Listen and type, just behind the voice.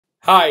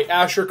Hi,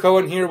 Asher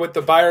Cohen here with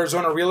the Buyers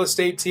Owner Real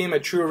Estate team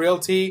at True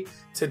Realty.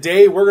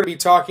 Today we're going to be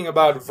talking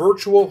about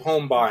virtual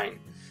home buying.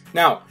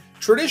 Now,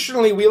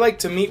 traditionally we like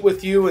to meet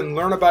with you and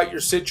learn about your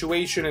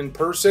situation in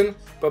person,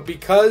 but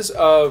because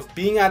of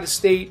being out of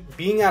state,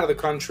 being out of the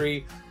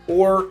country,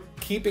 or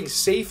keeping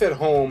safe at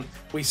home,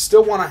 we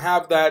still want to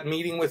have that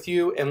meeting with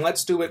you, and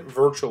let's do it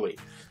virtually.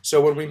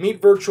 So when we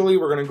meet virtually,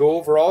 we're going to go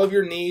over all of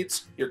your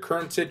needs, your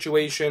current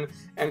situation,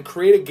 and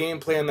create a game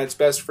plan that's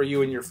best for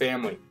you and your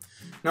family.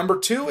 Number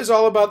two is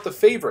all about the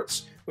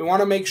favorites. We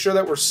want to make sure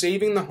that we're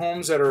saving the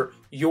homes that are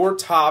your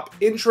top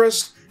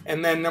interest.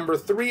 And then number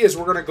three is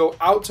we're going to go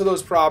out to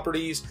those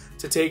properties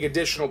to take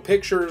additional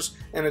pictures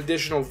and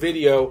additional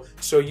video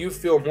so you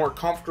feel more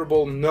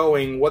comfortable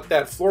knowing what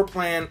that floor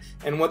plan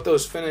and what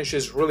those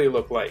finishes really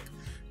look like.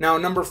 Now,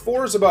 number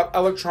four is about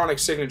electronic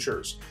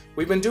signatures.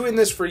 We've been doing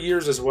this for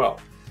years as well.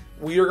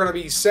 We are going to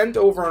be sent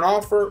over an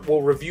offer,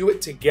 we'll review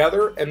it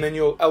together, and then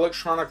you'll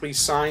electronically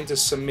sign to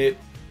submit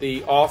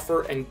the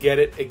offer and get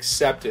it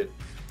accepted.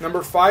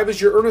 Number five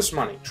is your earnest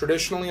money.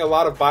 Traditionally, a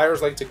lot of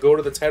buyers like to go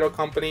to the title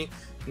company.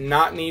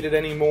 Not needed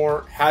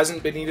anymore,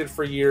 hasn't been needed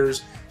for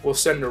years. We'll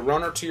send a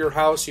runner to your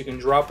house. You can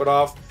drop it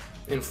off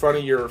in front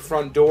of your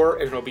front door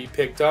and it'll be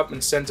picked up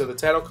and sent to the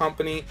title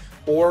company,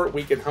 or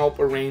we can help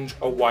arrange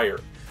a wire.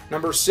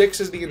 Number six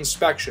is the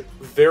inspection.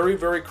 Very,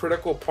 very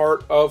critical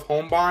part of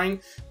home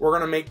buying. We're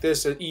going to make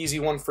this an easy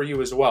one for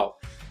you as well.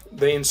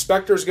 The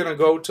inspector is going to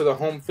go to the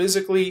home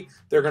physically,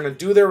 they're going to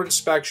do their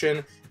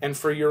inspection, and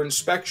for your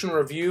inspection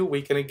review,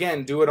 we can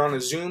again do it on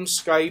a Zoom,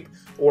 Skype,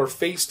 or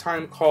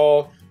FaceTime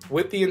call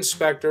with the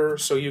inspector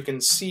so you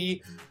can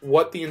see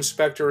what the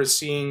inspector is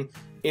seeing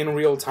in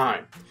real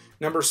time.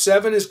 Number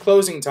seven is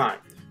closing time.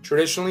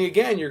 Traditionally,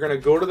 again, you're going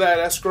to go to that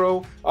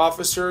escrow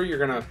officer, you're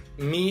going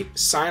to meet,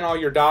 sign all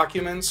your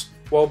documents.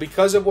 Well,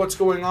 because of what's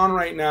going on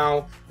right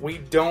now, we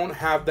don't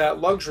have that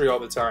luxury all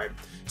the time.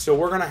 So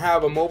we're going to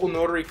have a mobile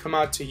notary come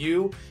out to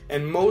you,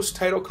 and most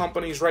title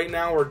companies right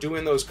now are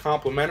doing those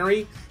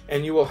complimentary,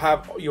 and you will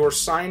have your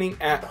signing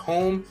at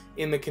home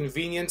in the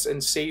convenience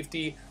and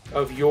safety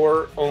of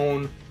your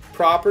own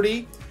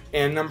property.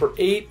 And number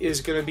eight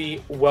is going to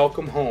be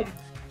welcome home.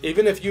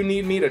 Even if you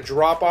need me to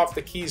drop off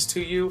the keys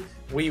to you,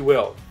 we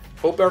will.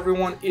 Hope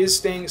everyone is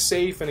staying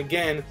safe. And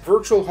again,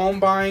 virtual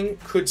home buying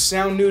could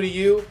sound new to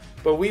you,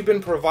 but we've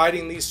been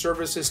providing these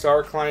services to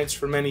our clients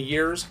for many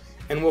years,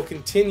 and will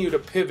continue to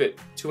pivot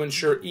to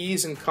ensure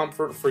ease and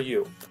comfort for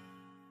you.